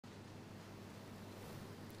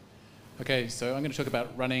Okay, so I'm going to talk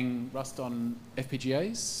about running Rust on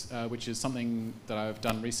FPGAs, which is something that I've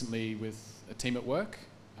done recently with a team at work.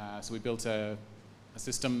 So we built a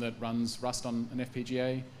system that runs Rust on an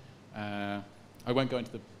FPGA. I won't go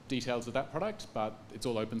into the details of that product, but it's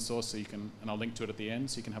all open source, so you can, and I'll link to it at the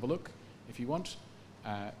end, so you can have a look if you want.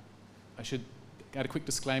 I should add a quick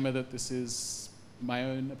disclaimer that this is my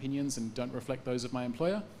own opinions and don't reflect those of my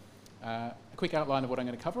employer. A quick outline of what I'm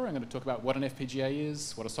going to cover. I'm going to talk about what an FPGA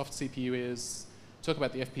is, what a soft CPU is, talk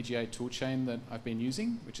about the FPGA toolchain that I've been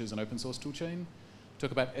using, which is an open source toolchain, talk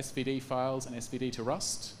about SVD files and SVD to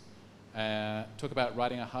Rust, talk about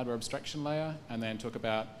writing a hardware abstraction layer, and then talk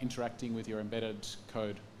about interacting with your embedded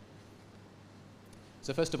code.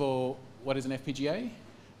 So first of all, what is an FPGA?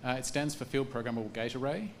 It stands for Field Programmable Gate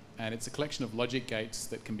Array, and it's a collection of logic gates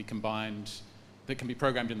that can be combined, that can be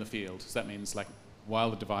programmed in the field. So that means, like,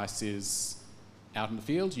 while the device is out in the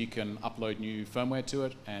field, you can upload new firmware to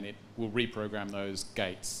it, and it will reprogram those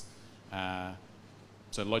gates.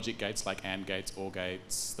 So logic gates like AND gates, OR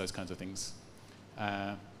gates, those kinds of things.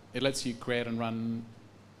 It lets you create and run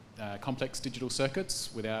complex digital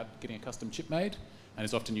circuits without getting a custom chip made, and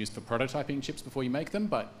is often used for prototyping chips before you make them,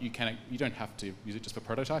 but you don't have to use it just for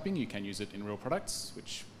prototyping. You can use it in real products,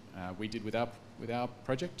 which we did with our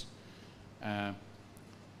project.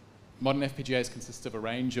 Modern FPGAs consist of a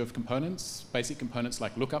range of components, basic components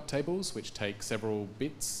like lookup tables, which take several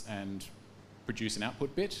bits and produce an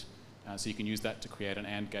output bit. So you can use that to create an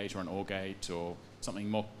AND gate or an OR gate or something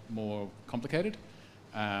more complicated.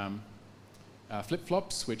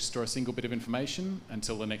 Flip-flops, which store a single bit of information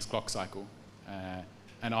until the next clock cycle.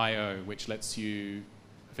 And I/O, which lets you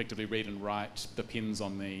effectively read and write the pins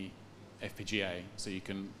on the FPGA, so you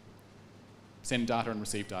can send data and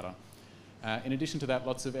receive data. In addition to that,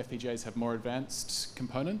 lots of FPGAs have more advanced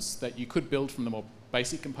components that you could build from the more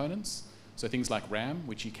basic components. So things like RAM,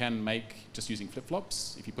 which you can make just using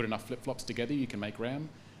flip-flops. If you put enough flip-flops together, you can make RAM.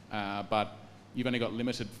 But you've only got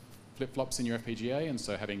limited flip-flops in your FPGA, and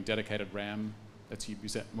so having dedicated RAM lets you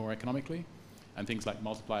use that more economically. And things like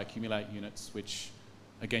multiply accumulate units, which,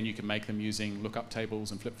 again, you can make them using lookup tables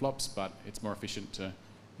and flip-flops, but it's more efficient to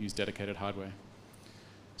use dedicated hardware.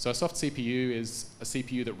 So a soft CPU is a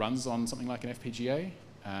CPU that runs on something like an FPGA.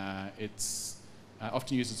 It's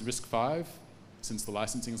often used as RISC-V, since the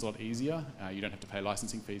licensing is a lot easier. You don't have to pay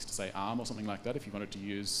licensing fees to, say, ARM or something like that if you wanted to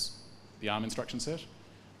use the ARM instruction set.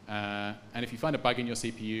 And if you find a bug in your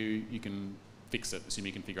CPU, you can fix it, assuming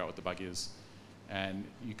you can figure out what the bug is. And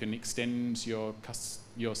you can extend your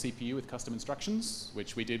CPU with custom instructions,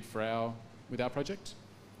 which we did with our project.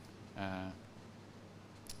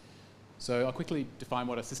 So I'll quickly define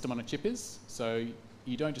what a system on a chip is. So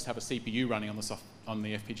you don't just have a CPU running on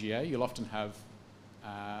the FPGA. You'll often have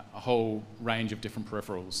a whole range of different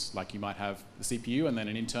peripherals. Like you might have the CPU and then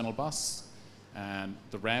an internal bus, and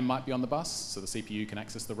the RAM might be on the bus, so the CPU can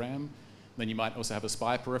access the RAM. Then you might also have a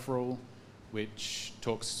SPI peripheral, which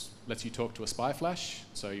lets you talk to a SPI flash.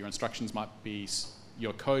 So your instructions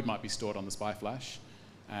your code might be stored on the SPI flash,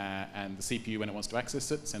 and the CPU, when it wants to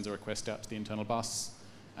access it, sends a request out to the internal bus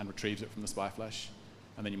and retrieves it from the SPI flash.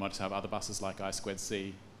 And then you might have other buses like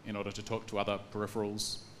I2C in order to talk to other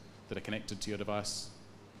peripherals that are connected to your device.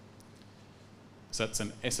 So that's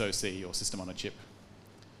an SoC, or system on a chip.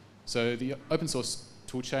 So the open source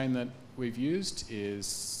toolchain that we've used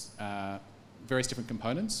is various different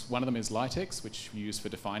components. One of them is LiteX, which we use for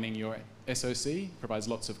defining your SoC. Provides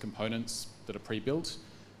lots of components that are pre-built,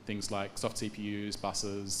 things like soft CPUs,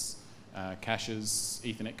 buses, caches,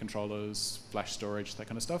 Ethernet controllers, flash storage, that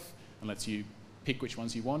kind of stuff, and lets you pick which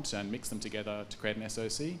ones you want and mix them together to create an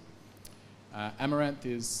SoC. Amaranth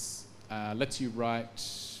lets you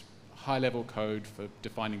write high-level code for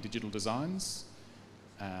defining digital designs.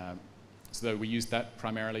 So we use that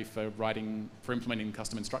primarily for implementing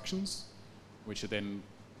custom instructions, which are then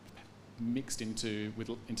mixed into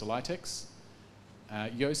LiteX.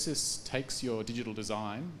 Yosis takes your digital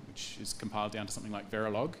design, which is compiled down to something like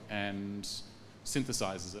Verilog, and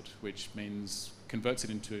synthesizes it, which means converts it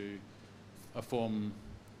into a form,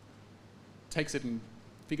 takes it and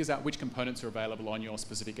figures out which components are available on your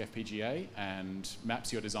specific FPGA and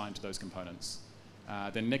maps your design to those components.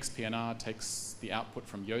 Then NextPNR takes the output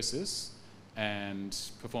from Yosis and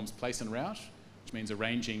performs place and route, which means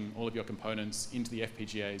arranging all of your components into the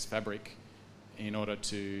FPGA's fabric in order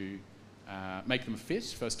to make them fit,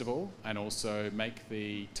 first of all, and also make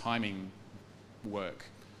the timing work.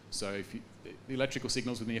 So the electrical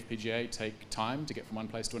signals within the FPGA take time to get from one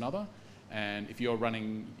place to another, and if you're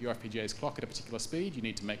running your FPGA's clock at a particular speed, you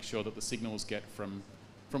need to make sure that the signals get from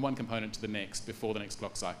one component to the next before the next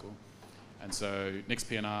clock cycle. And so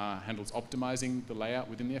NextPNR handles optimizing the layout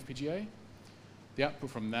within the FPGA. The output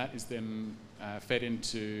from that is then fed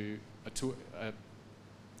into a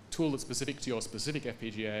tool that's specific to your specific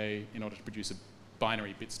FPGA in order to produce a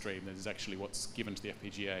binary bit stream that is actually what's given to the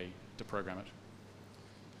FPGA to program it.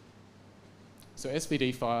 So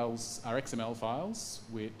SVD files are XML files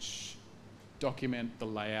which document the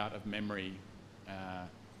layout of memory.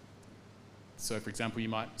 So for example, you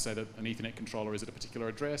might say that an Ethernet controller is at a particular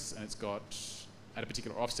address and it's got, at a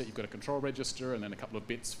particular offset, you've got a control register and then a couple of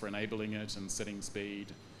bits for enabling it and setting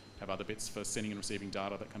speed, have other bits for sending and receiving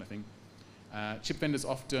data, that kind of thing. Chip vendors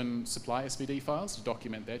often supply SVD files to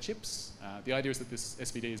document their chips. The idea is that this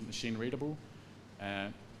SVD is machine readable.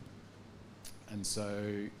 And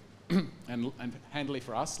so, and handily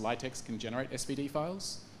for us, Litex can generate SVD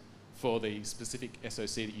files for the specific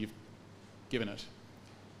SoC that you've given it.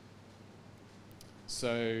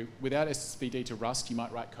 So without SVD to Rust, you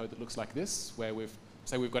might write code that looks like this, where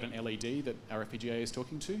we've got an LED that our FPGA is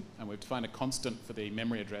talking to, and we've defined a constant for the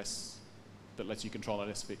memory address that lets you control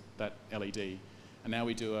that LED. And now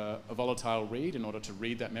we do a volatile read in order to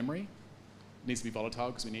read that memory. It needs to be volatile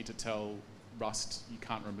because we need to tell Rust you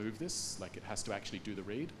can't remove this, like it has to actually do the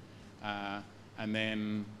read. And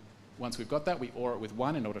then once we've got that, we OR it with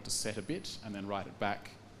 1 in order to set a bit and then write it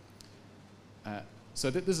back. So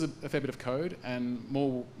this is a fair bit of code, and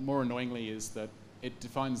more annoyingly is that it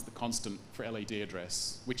defines the constant for LED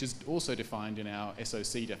address, which is also defined in our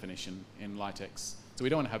SoC definition in Litex. So we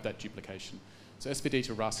don't want to have that duplication. So SVD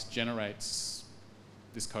to Rust generates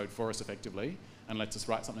this code for us effectively and lets us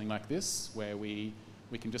write something like this, where we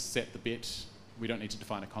can just set the bit. We don't need to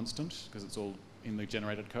define a constant because it's all in the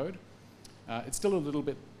generated code. It's still a little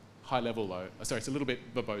bit high level though. Sorry, it's a little bit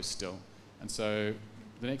verbose still. And so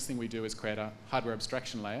the next thing we do is create a hardware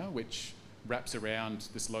abstraction layer which wraps around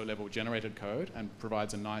this low-level generated code and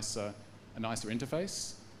provides a nicer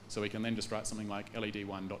interface. So we can then just write something like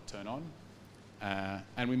LED1.turn-on.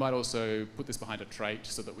 And we might also put this behind a trait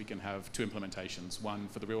so that we can have 2 implementations, one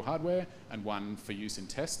for the real hardware and one for use in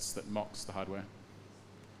tests that mocks the hardware.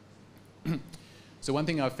 So one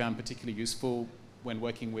thing I've found particularly useful when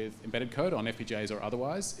working with embedded code on FPGAs or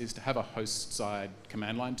otherwise is to have a host-side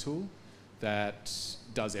command line tool that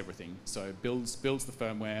does everything. So builds the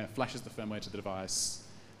firmware, flashes the firmware to the device,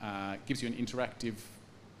 gives you an interactive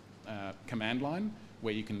command line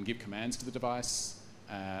where you can give commands to the device,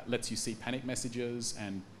 lets you see panic messages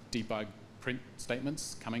and debug print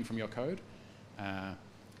statements coming from your code.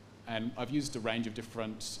 And I've used a range of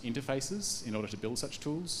different interfaces in order to build such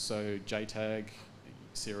tools. So JTAG,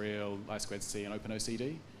 Serial, I2C, and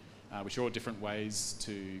OpenOCD, which are all different ways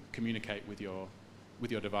to communicate with your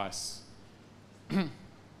device.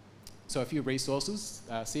 So a few resources.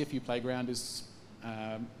 CFU Playground is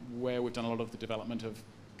where we've done a lot of the development of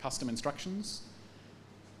custom instructions,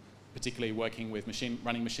 particularly working with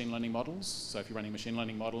running machine learning models. So if you're running a machine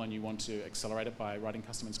learning model and you want to accelerate it by writing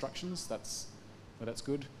custom instructions, that's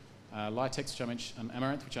good. Litex, which I mentioned, and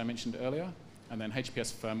Amaranth, which I mentioned earlier. And then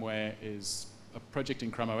HPS Firmware is a project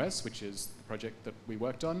in Chrome OS, which is the project that we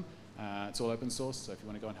worked on. It's all open source, so if you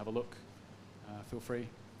want to go and have a look, feel free.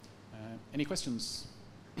 Any questions?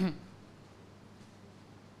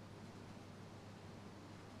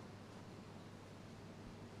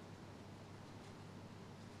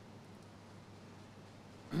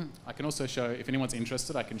 I can also show, if anyone's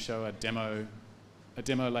interested, I can show a demo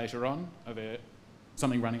later on of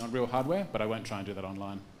something running on real hardware, but I won't try and do that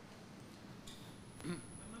online. No,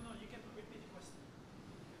 you can repeat the question.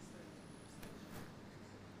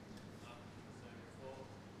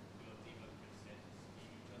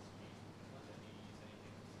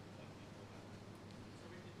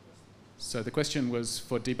 So the question was,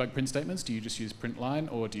 for debug print statements, do you just use print line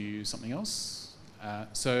or do you use something else?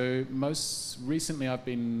 So most recently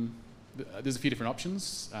there's a few different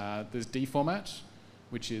options. There's deformat,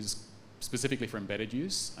 which is specifically for embedded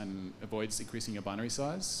use and avoids increasing your binary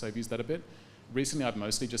size, so I've used that a bit. Recently I've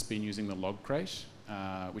mostly just been using the log crate,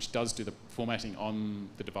 which does do the formatting on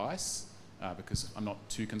the device, because I'm not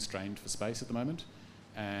too constrained for space at the moment.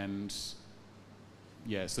 And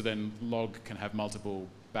yeah, so then log can have multiple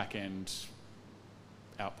back-end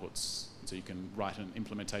outputs, so you can write an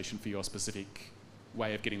implementation for your specific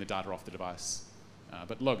way of getting the data off the device.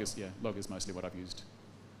 But log is mostly what I've used.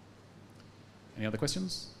 Any other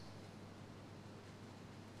questions?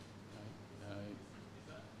 Is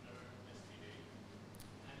that no STD?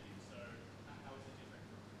 And if so, how is it different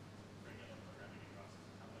from regular programming in Rust?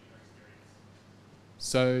 How about your experience?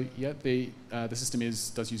 So yeah, the system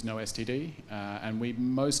does use no STD, and we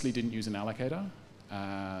mostly didn't use an allocator.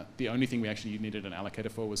 The only thing we actually needed an allocator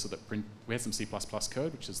for was so that we had some C++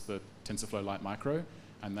 code, which is the TensorFlow Lite micro,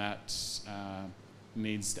 and that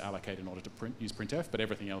needs to allocate in order to use printf, but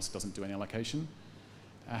everything else doesn't do any allocation.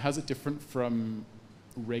 How's it different from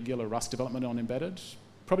regular Rust development on embedded?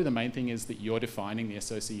 Probably the main thing is that you're defining the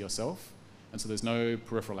SOC yourself, and so there's no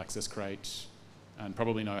peripheral access crate, and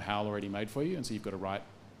probably no HAL already made for you, and so you've got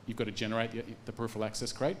to generate the peripheral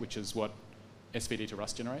access crate, which is what SVD to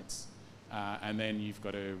Rust generates, and then you've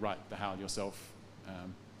got to write the HAL yourself.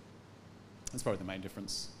 That's probably the main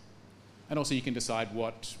difference. And also you can decide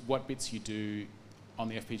what bits you do on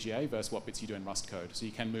the FPGA versus what bits you do in Rust code. So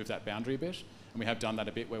you can move that boundary a bit, and we have done that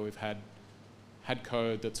a bit where we've had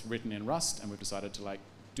code that's written in Rust, and we've decided to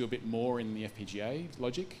do a bit more in the FPGA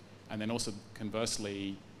logic, and then also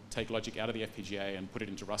conversely take logic out of the FPGA and put it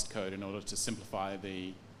into Rust code in order to simplify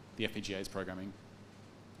the FPGA's programming.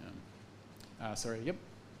 Sorry, yep.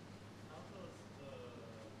 How does the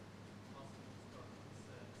custom instruction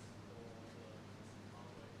sets for the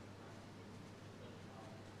hardware interact with the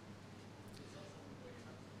HAL? Is that something where you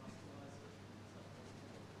have to customize it? Is that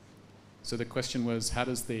possible? So the question was, how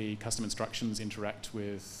does the custom instructions interact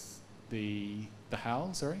with the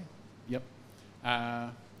HAL? Sorry. Yep.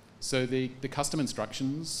 So the custom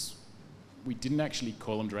instructions, we didn't actually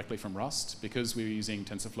call them directly from Rust because we were using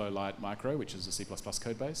TensorFlow Lite micro, which is a C++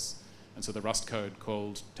 code base. And so the Rust code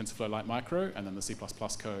called TensorFlow Lite micro, and then the C++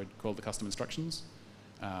 code called the custom instructions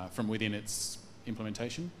from within its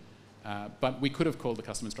implementation. But we could have called the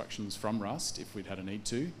custom instructions from Rust if we'd had a need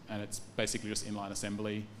to, and it's basically just inline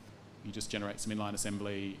assembly. You just generate some inline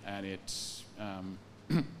assembly, and it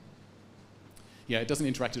it doesn't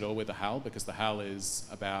interact at all with the HAL because the HAL is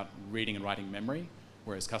about reading and writing memory,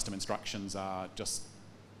 whereas custom instructions are just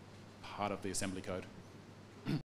part of the assembly code.